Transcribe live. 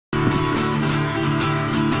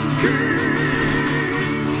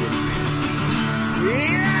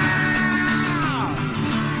Yeah!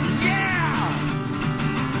 Yeah!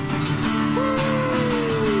 Woo!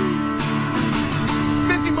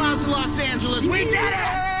 50 miles to Los Angeles. We did it!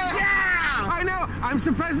 Yeah! I know. I'm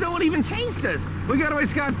surprised no one even chased us. We got away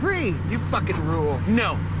scot-free. You fucking rule.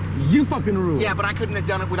 No, you fucking rule. Yeah, but I couldn't have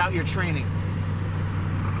done it without your training.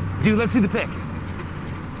 Dude, let's see the pic.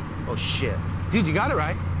 Oh, shit. Dude, you got it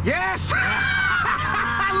right. Yes!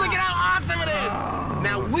 Look at how awesome it is!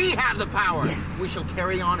 Now we have the power. Yes. We shall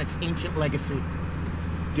carry on its ancient legacy.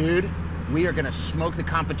 Dude, we are gonna smoke the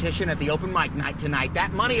competition at the open mic night tonight.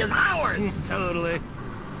 That money is ours! Totally.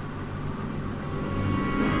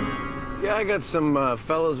 Yeah, I got some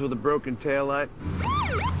fellows with a broken taillight.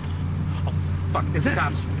 Oh, fuck, it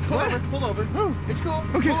stops. Pull over, pull over. Oh. It's cool.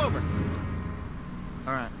 Okay. Pull over.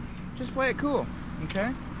 All right, just play it cool,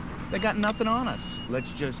 okay? They got nothing on us.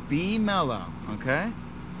 Let's just be mellow, okay?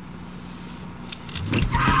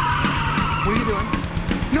 What are you doing?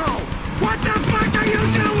 No! What the fuck are you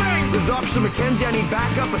doing? This is Officer McKenzie. I need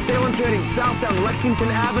backup. Assailant heading south down Lexington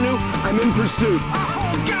Avenue. I'm in pursuit.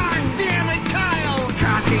 Oh, god damn it, Kyle!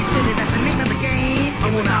 Cartier City, that's the name of the game. I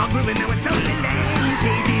was all grooving, now it's totally lame.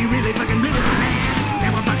 KD really fucking blew us, man.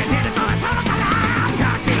 Now we're fucking headed for a total collapse.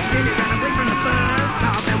 Cartier City, ran away from the buzz.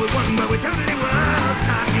 Thought that we wasn't, but we totally was.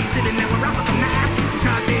 Cartier City, now we're off of the map.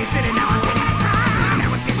 Cartier City, now I'm taking it high. Now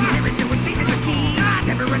it's getting heavy, so we're changing the key.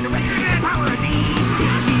 Never underestimate the power of D.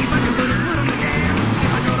 KD fucking put his foot on the gas. If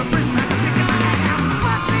I go to prison, I can pick up my ass.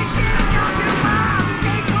 Fuck this shit, I'm going too far.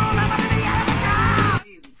 They pull up under the other car.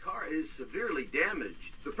 The car is severely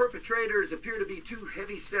damaged. The perpetrators appear to be two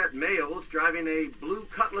heavy-set males driving a blue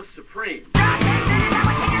Cutlass Supreme.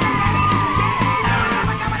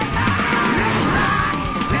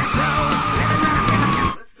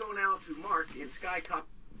 Let's go now to Mark in Sky Cop.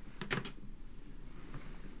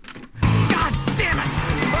 God damn it!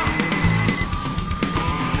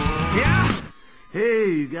 Yeah?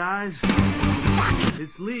 Hey, you guys.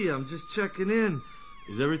 It's Lee. I'm just checking in.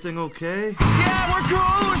 Is everything okay? Yeah, we're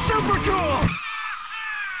cool! We're super cool!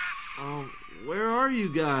 Where are you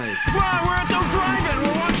guys? Well, we're at the drive-in.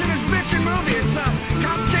 We're watching this bitchin' movie. It's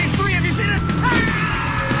Cop Chase 3. Have you seen it?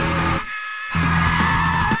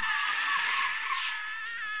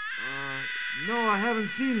 No, I haven't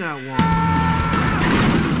seen that one.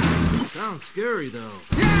 Sounds scary, though.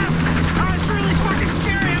 Yeah! It's really fucking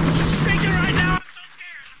scary. I'm shaking right now.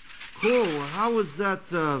 Cool. How was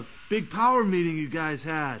that big power meeting you guys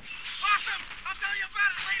had? Awesome! I'll tell you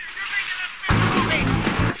about it later. You're making us miss movie.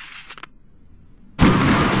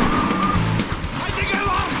 I think I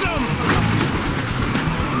lost him!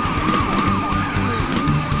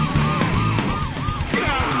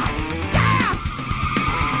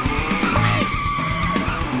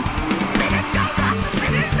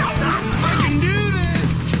 I can do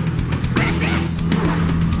this!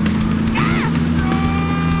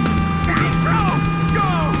 Go!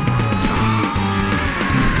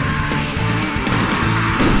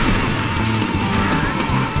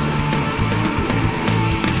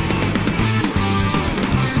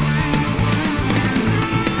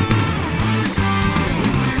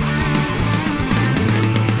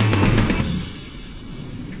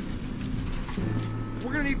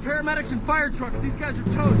 We're gonna need paramedics and fire trucks. These guys are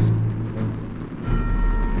toast.